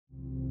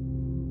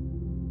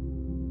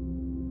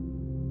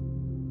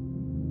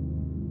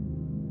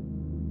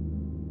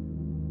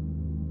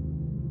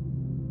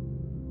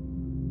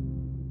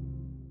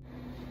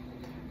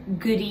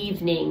Good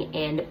evening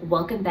and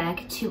welcome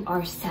back to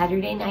our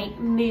Saturday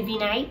night movie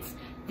nights,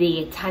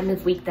 the time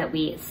of week that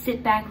we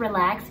sit back,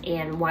 relax,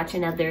 and watch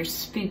another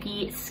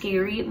spooky,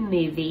 scary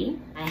movie.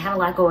 I had a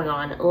lot going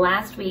on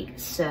last week,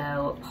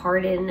 so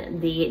pardon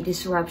the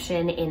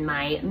disruption in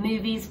my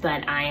movies,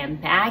 but I am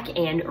back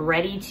and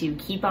ready to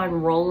keep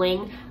on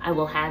rolling. I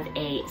will have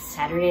a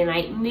Saturday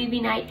night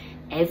movie night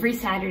every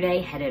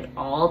Saturday, headed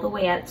all the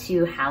way up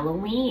to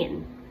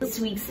Halloween. This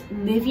week's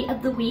movie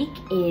of the week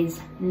is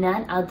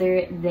none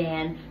other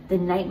than the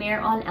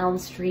Nightmare on Elm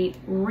Street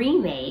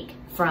remake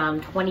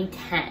from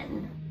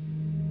 2010.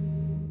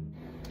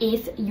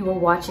 If you are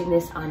watching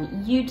this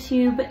on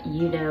YouTube,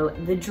 you know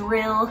the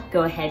drill.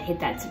 Go ahead,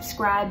 hit that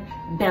subscribe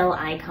bell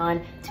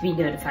icon to be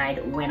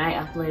notified when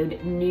I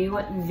upload new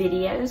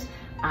videos.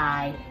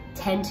 I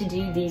tend to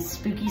do these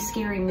spooky,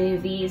 scary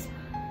movies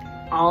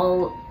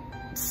all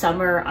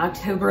summer,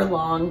 October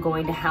long,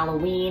 going to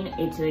Halloween.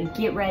 It's a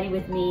get ready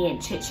with me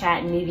and chit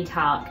chat and movie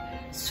talk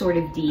sort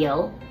of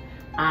deal.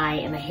 I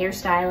am a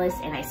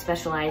hairstylist and I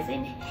specialize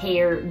in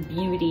hair,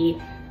 beauty,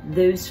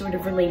 those sort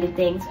of related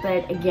things.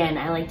 But again,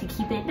 I like to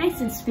keep it nice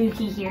and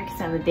spooky here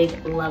because I'm a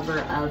big lover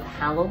of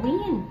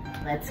Halloween.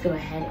 Let's go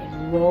ahead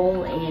and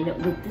roll in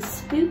with the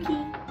spooky.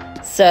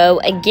 So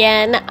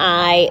again,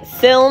 I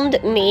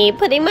filmed me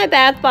putting my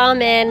bath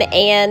bomb in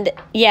and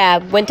yeah,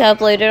 went to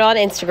upload it on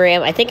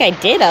Instagram. I think I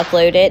did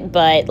upload it,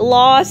 but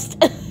lost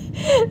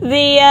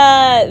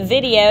the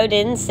video,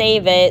 didn't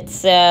save it.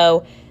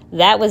 So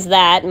that was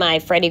that, my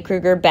Freddy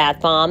Krueger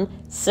bath bomb.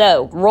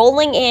 So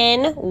rolling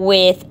in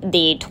with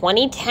the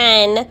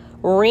 2010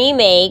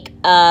 remake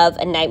of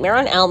A Nightmare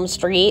on Elm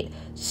Street.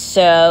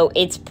 So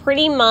it's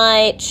pretty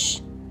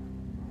much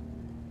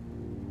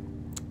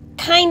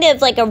kind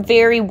of like a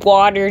very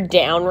watered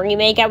down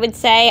remake, I would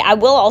say. I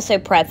will also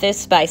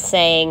preface by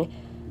saying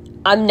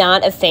I'm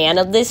not a fan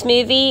of this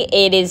movie.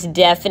 It is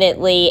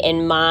definitely,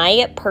 in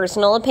my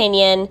personal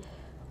opinion,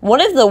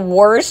 one of the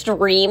worst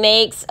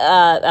remakes,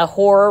 a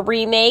horror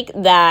remake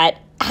that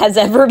has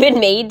ever been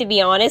made, to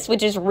be honest,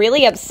 which is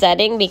really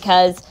upsetting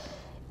because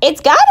it's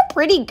got a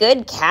pretty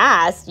good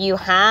cast. You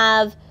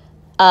have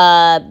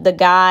the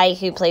guy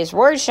who plays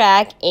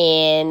Rorschach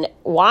in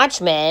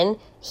Watchmen.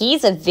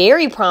 He's a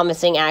very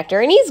promising actor,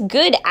 and he's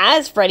good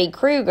as Freddy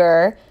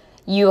Krueger.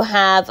 You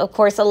have, of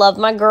course, I love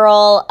my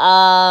girl,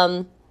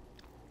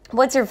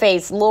 what's her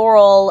face?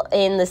 Laurel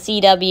in the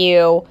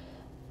CW,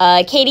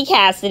 Katie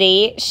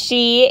Cassidy.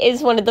 She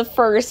is one of the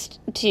first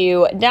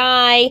to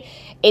die.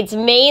 It's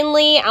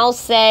mainly, I'll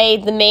say,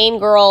 the main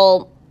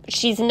girl.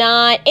 She's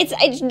not, it's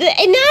not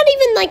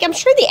even like, I'm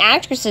sure the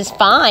actress is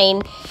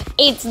fine.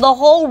 It's the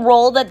whole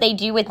role that they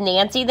do with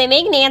Nancy. They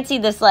make Nancy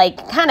this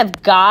like kind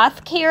of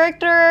goth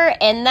character,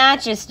 and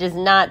that just does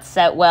not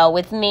set well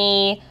with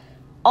me.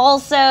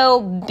 Also,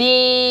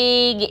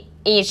 big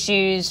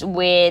issues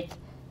with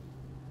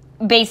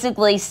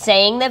basically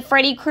saying that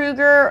Freddy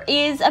Krueger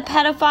is a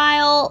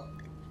pedophile,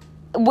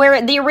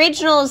 where the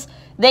originals,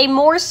 they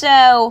more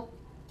so,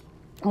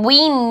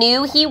 we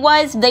knew he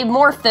was. They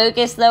more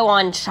focused, though,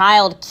 on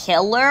child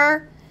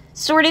killer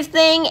sort of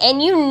thing. And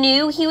you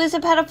knew he was a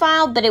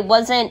pedophile, but it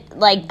wasn't,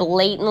 like,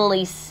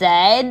 blatantly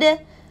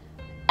said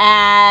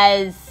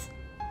as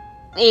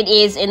it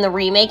is in the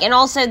remake. And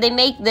also, they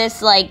make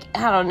this, like,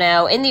 I don't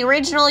know. In the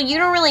original, you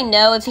don't really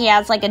know if he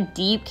has, like, a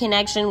deep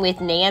connection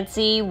with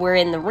Nancy. Where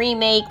in the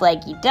remake,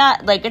 like, he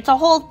does. Like, it's a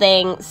whole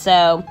thing.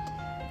 So,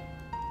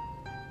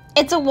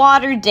 it's a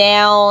watered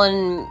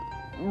down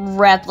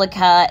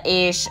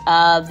replica-ish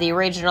of the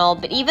original,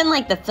 but even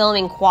like the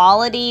filming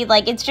quality,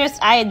 like it's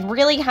just, I had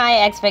really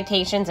high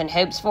expectations and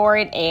hopes for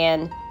it,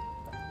 and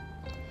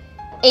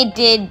it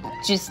did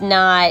just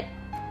not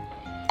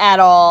at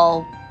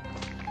all,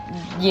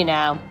 you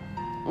know,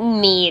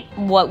 meet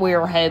what we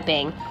were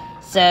hoping.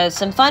 So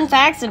some fun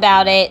facts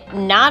about it.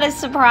 Not a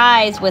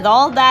surprise. With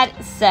all that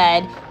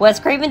said, Wes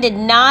Craven did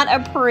not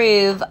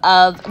approve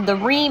of the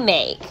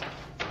remake.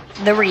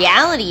 The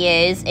reality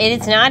is,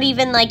 it's not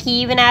even like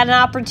he even had an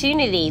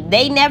opportunity.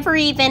 They never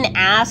even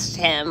asked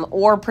him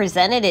or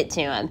presented it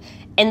to him.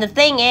 And the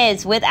thing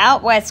is,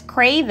 without Wes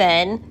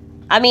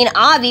Craven, I mean,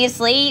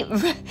 obviously,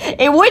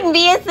 it wouldn't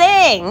be a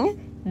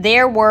thing.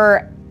 There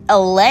were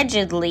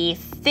allegedly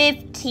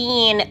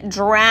 15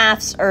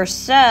 drafts or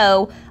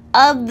so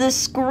of the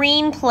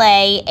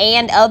screenplay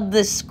and of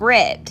the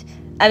script.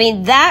 I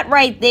mean, that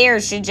right there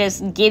should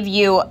just give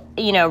you,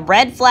 you know,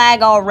 red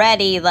flag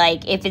already.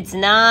 Like, if it's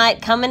not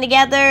coming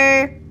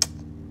together,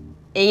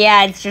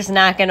 yeah, it's just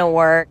not going to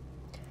work.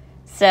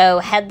 So,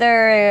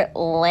 Heather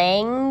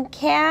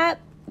Langenkamp,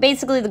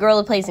 basically the girl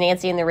who plays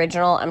Nancy in the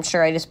original, I'm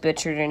sure I just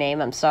butchered her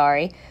name, I'm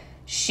sorry.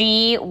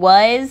 She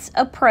was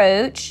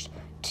approached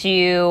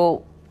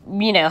to,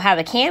 you know, have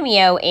a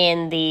cameo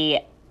in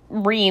the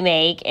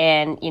remake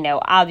and, you know,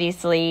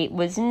 obviously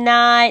was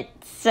not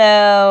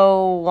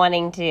so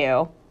wanting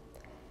to.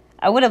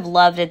 I would have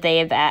loved if they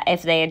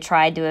had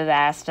tried to have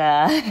asked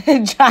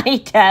Johnny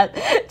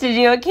Depp to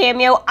do a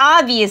cameo.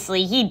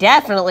 Obviously, he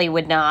definitely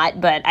would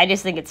not, but I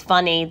just think it's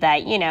funny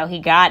that, you know, he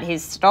got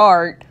his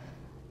start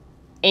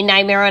in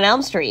Nightmare on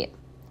Elm Street.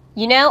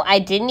 You know, I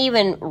didn't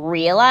even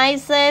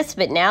realize this,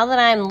 but now that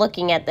I'm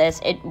looking at this,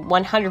 it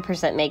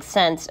 100% makes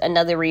sense.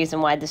 Another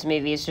reason why this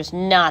movie is just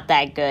not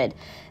that good.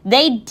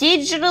 They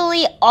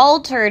digitally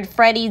altered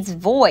Freddy's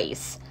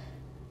voice.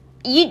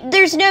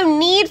 There's no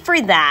need for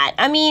that.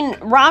 I mean,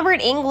 Robert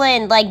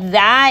Englund, like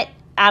that,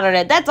 I don't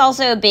know, that's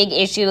also a big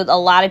issue a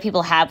lot of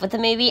people have with the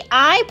movie.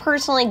 I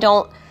personally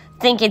don't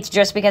think it's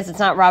just because it's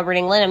not Robert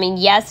Englund. I mean,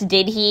 yes,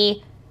 did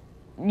he,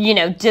 you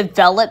know,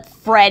 develop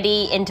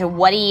Freddy into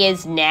what he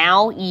is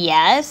now?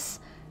 Yes.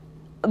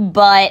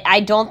 But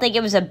I don't think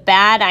it was a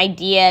bad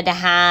idea to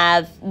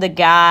have the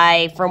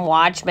guy from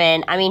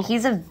Watchmen. I mean,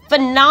 he's a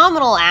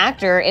phenomenal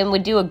actor and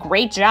would do a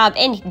great job,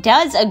 and he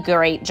does a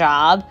great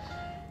job.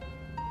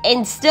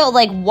 And still,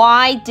 like,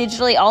 why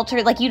digitally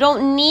alter? Like, you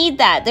don't need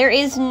that. There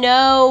is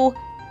no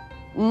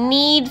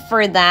need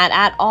for that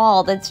at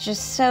all. That's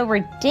just so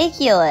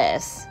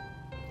ridiculous.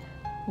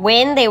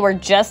 When they were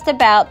just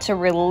about to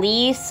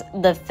release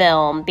the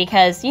film,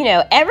 because, you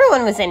know,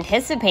 everyone was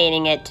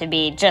anticipating it to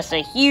be just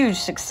a huge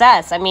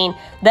success. I mean,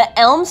 the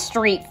Elm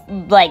Street,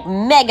 like,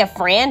 mega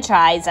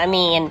franchise, I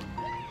mean,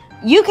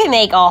 you can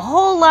make a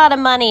whole lot of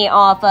money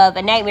off of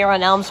a Nightmare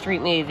on Elm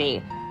Street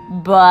movie.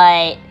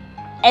 But,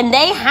 and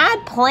they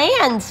had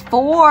plans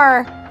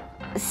for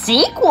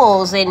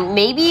sequels and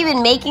maybe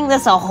even making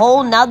this a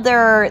whole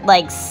nother,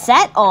 like,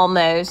 set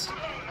almost.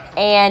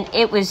 And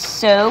it was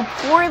so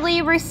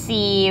poorly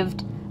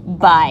received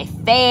by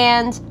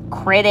fans,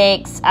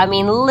 critics. I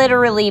mean,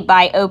 literally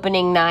by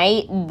opening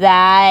night,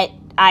 that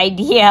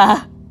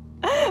idea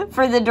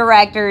for the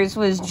directors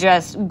was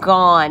just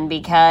gone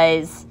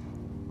because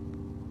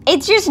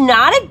it's just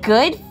not a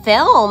good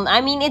film.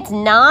 I mean, it's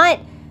not.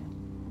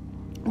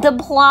 The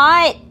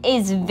plot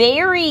is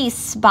very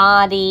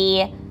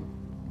spotty.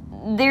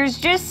 There's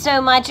just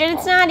so much, and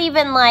it's not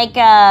even like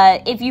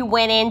if you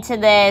went into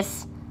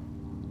this.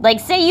 Like,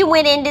 say you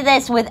went into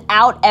this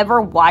without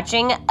ever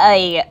watching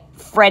a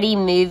Freddy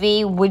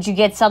movie, would you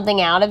get something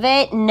out of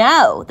it?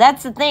 No,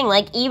 that's the thing.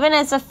 Like, even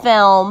as a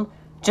film,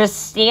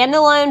 just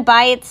standalone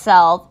by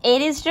itself,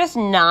 it is just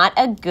not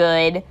a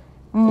good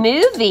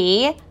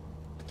movie,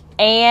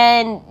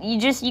 and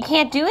you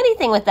can't do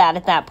anything with that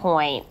at that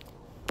point.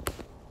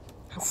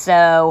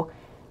 So,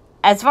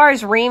 as far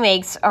as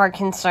remakes are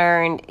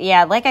concerned,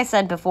 yeah, like I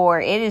said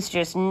before, it is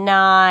just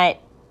not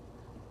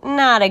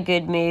a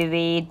good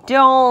movie.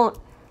 Don't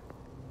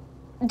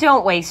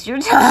waste your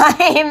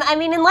time. I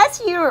mean,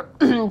 unless you're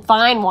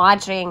fine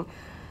watching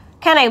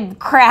kind of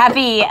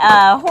crappy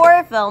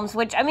horror films,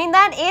 which, I mean,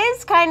 that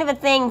is kind of a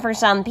thing for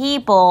some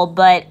people,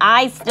 but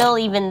I still,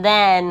 even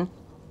then,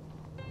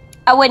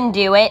 I wouldn't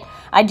do it.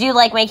 I do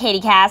like my Katie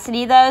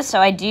Cassidy, though,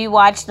 so I do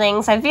watch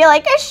things I feel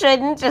like I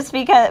shouldn't just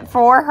because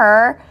for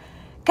her.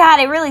 God,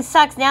 it really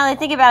sucks now that I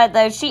think about it,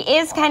 though. She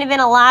is kind of in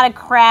a lot of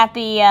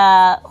crappy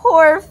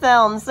horror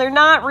films. They're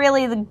not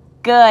really the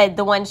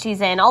one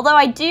she's in. Although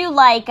I do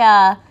like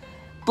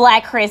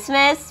Black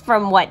Christmas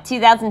from,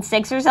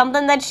 2006 or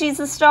something that she's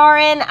a star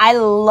in. I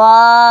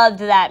loved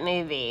that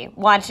movie,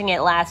 watching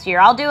it last year.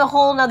 I'll do a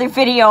whole nother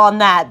video on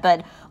that,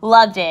 but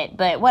loved it.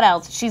 But what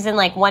else? She's in,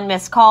 like, One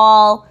Missed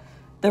Call,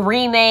 the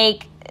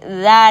remake.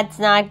 That's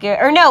not good.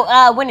 Or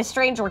no, When a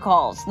Stranger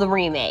Calls, the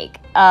remake.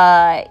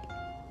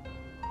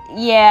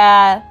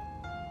 Yeah.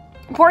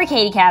 Poor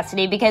Katie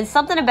Cassidy, because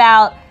something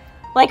about,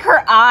 like,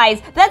 her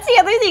eyes. That's the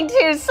other thing,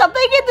 too.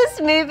 Something in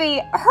this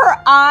movie,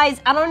 her eyes,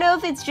 I don't know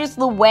if it's just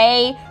the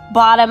way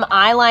bottom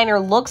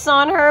eyeliner looks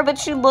on her, but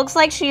she looks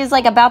like she is,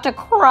 like, about to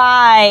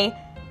cry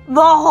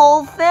the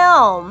whole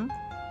film.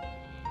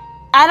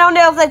 I don't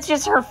know if that's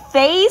just her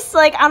face.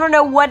 Like, I don't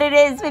know what it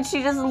is, but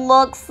she just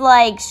looks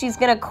like she's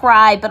gonna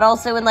cry, but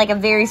also in, like, a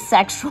very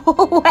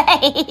sexual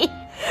way.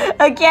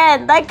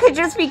 Again, that could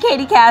just be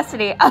Katie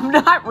Cassidy. I'm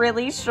not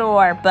really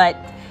sure, but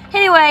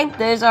anyway,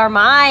 those are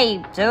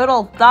my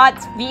total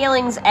thoughts,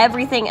 feelings,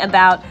 everything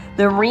about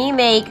the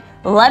remake.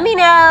 Let me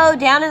know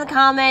down in the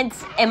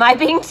comments, am I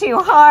being too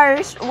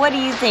harsh? What do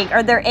you think?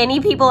 Are there any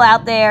people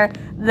out there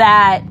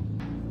that,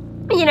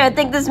 you know,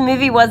 think this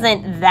movie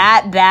wasn't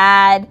that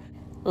bad?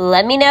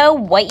 Let me know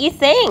what you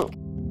think.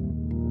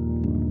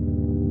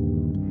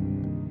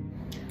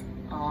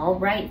 All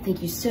right,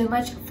 thank you so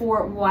much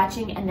for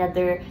watching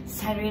another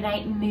Saturday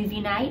night movie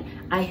night.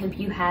 I hope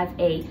you have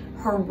a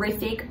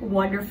horrific,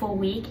 wonderful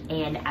week,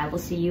 and I will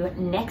see you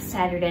next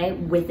Saturday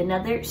with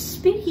another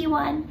spooky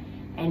one.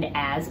 And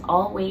as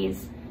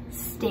always,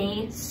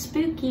 stay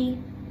spooky.